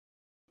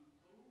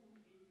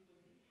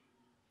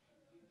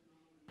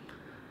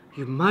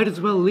You might as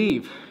well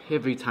leave.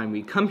 Every time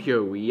we come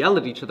here, we yell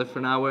at each other for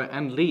an hour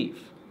and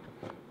leave.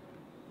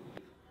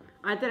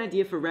 I had that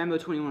idea for Rambo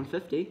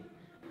 2150.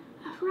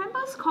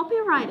 Rambo's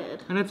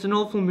copyrighted. And it's an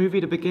awful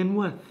movie to begin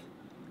with.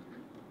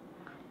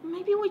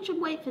 Maybe we should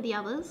wait for the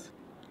others.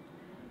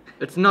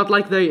 It's not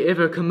like they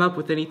ever come up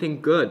with anything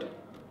good.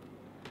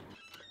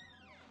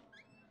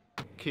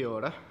 Kia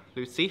ora.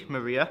 Lucy,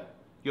 Maria,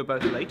 you're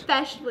both late.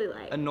 Fashionably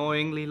late.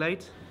 Annoyingly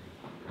late.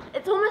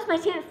 It's almost my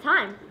 10th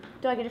time.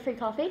 Do I get a free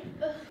coffee?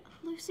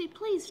 Lucy,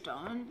 please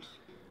don't.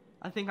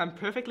 I think I'm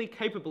perfectly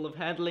capable of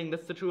handling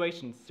this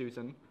situation,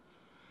 Susan.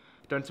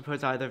 Don't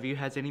suppose either of you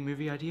has any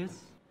movie ideas?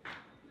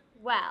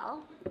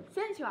 Well,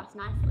 since you asked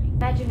nicely.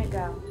 Imagine a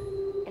girl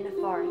in a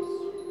forest.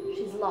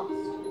 She's lost.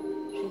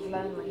 She's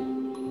lonely.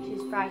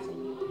 She's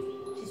frightened.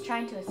 She's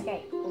trying to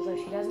escape, although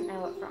she doesn't know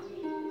what from.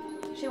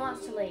 She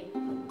wants to leave,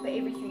 but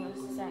everything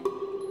looks the same.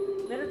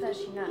 Little does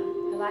she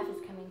know, her life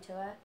is coming to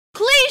her.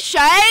 Cliche!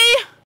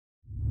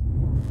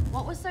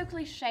 What was so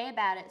cliche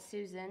about it,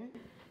 Susan?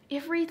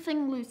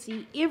 Everything,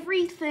 Lucy,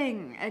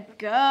 everything. A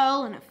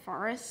girl in a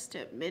forest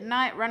at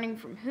midnight running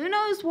from who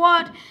knows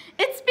what.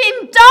 It's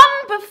been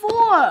done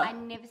before! I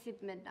never said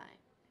midnight.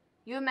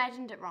 You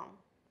imagined it wrong.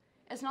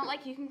 It's not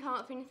like you can come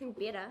up with anything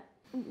better.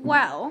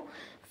 Well,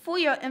 for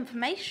your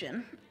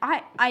information,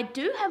 I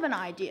do have an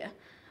idea.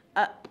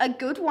 A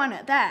good one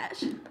at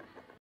that.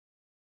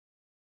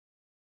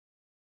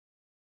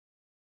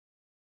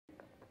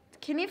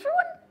 Can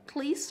everyone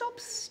please stop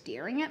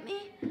staring at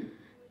me?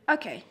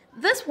 Okay,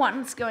 this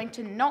one's going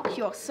to knock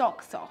your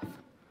socks off.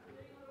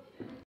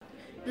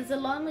 There's a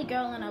lonely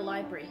girl in a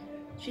library.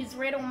 She's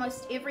read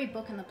almost every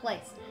book in the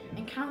place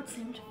and can't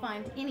seem to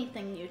find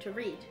anything new to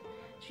read.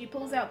 She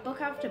pulls out book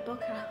after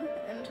book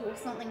until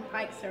something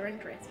piques her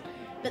interest.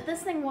 But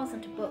this thing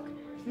wasn't a book.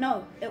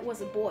 No, it was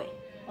a boy.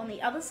 On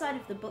the other side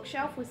of the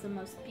bookshelf was the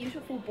most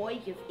beautiful boy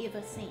you've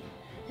ever seen.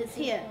 His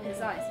hair,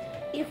 his eyes,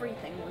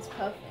 everything was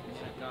perfect.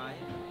 A guy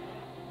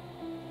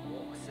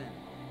walks in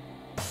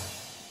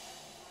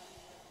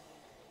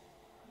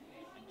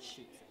and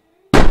shoots him.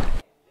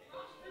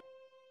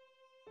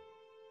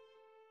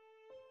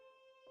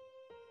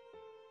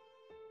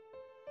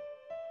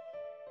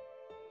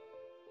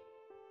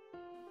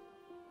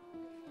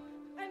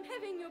 I'm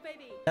having your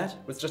baby. That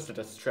was just a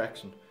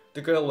distraction. The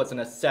girl was an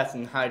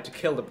assassin hired to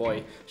kill the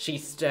boy. She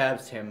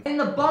stabs him. And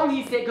the bomb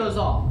he set goes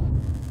off.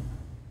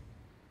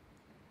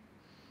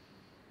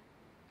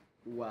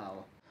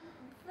 Well.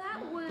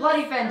 That was...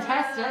 Bloody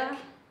fantastic.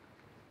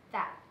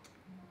 That.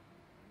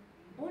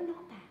 Or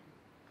not that.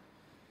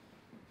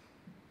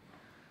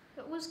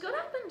 It was good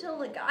up until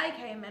the guy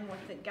came in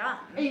with the gun.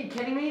 Are you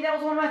kidding me? That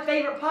was one of my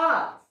favorite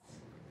parts.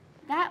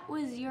 That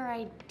was your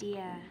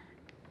idea,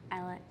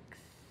 Alex.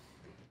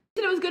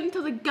 It was good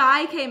until the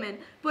guy came in.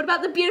 But what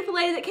about the beautiful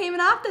lady that came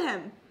in after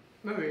him?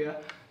 Maria,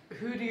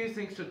 who do you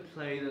think should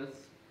play this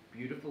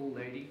beautiful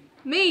lady?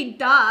 Me,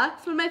 duh.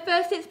 It's one of my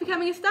first hits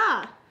becoming a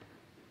star.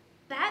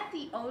 That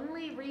the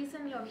only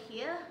reason you're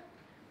here?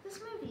 This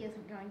movie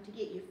isn't going to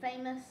get you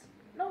famous.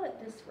 Not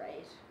at this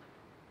rate.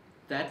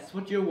 That's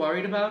what you're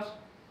worried about?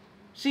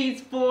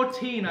 She's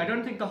 14. I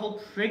don't think the whole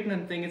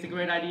pregnant thing is a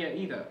great idea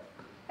either.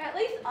 At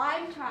least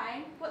I'm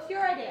trying. What's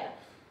your idea?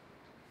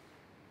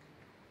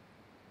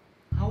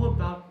 How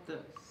about this?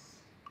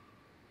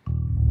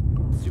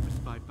 Super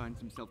Spy finds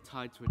himself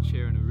tied to a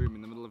chair in a room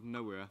in the middle of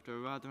nowhere after a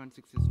rather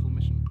unsuccessful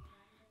mission.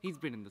 He's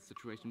been in this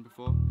situation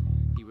before.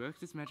 He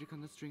works his magic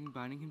on the string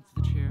binding him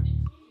to the chair,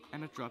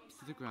 and it drops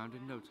to the ground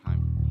in no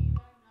time.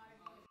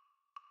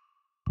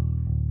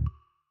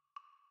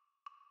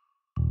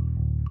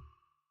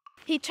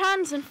 He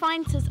turns and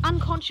finds his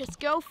unconscious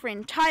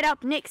girlfriend tied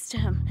up next to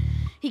him.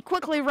 He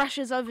quickly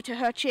rushes over to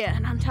her chair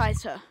and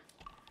unties her.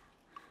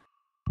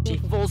 She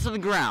falls to the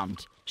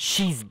ground.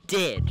 She's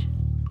dead.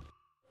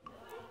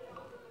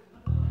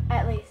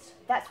 At least,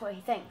 that's what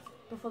he thinks,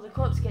 before the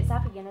corpse gets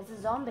up again as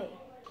a zombie.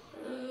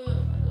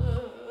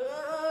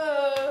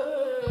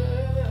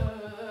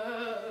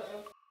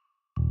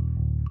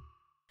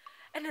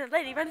 And then the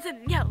lady runs in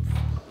and yells,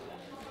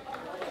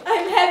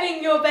 I'm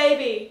having your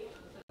baby.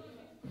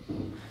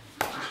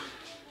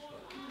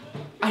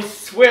 I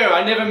swear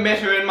I never met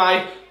her in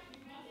my...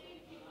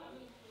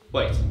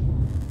 Wait.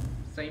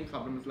 Same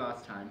problem as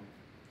last time.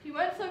 If you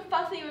weren't so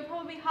fussy, we're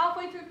probably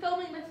halfway through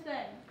filming this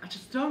thing. I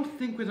just don't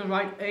think we're the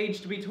right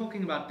age to be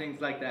talking about things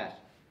like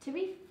that. To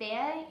be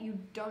fair, you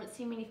don't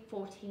see many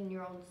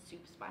 14-year-old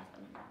super spies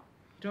on about.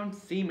 Don't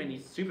see many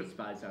super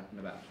spies out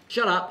and about.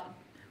 Shut up.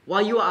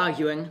 While you are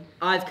arguing,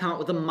 I've come up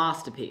with a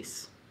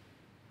masterpiece.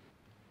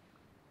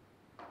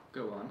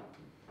 Go on.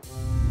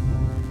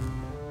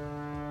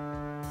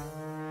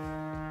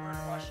 We're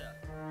in Russia.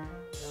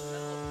 In the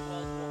middle of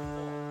World War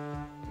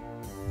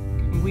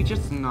Can we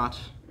just not?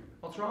 IV.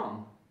 What's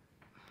wrong?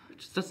 It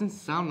just doesn't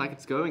sound like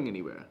it's going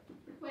anywhere.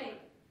 Wait,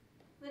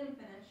 let him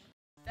finish.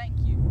 Thank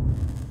you.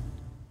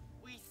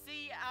 We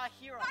see our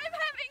hero. I'm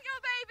having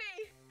your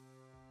baby!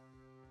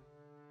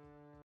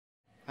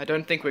 I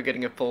don't think we're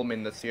getting a full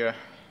min this year.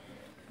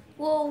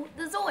 Well,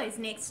 there's always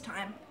next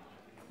time.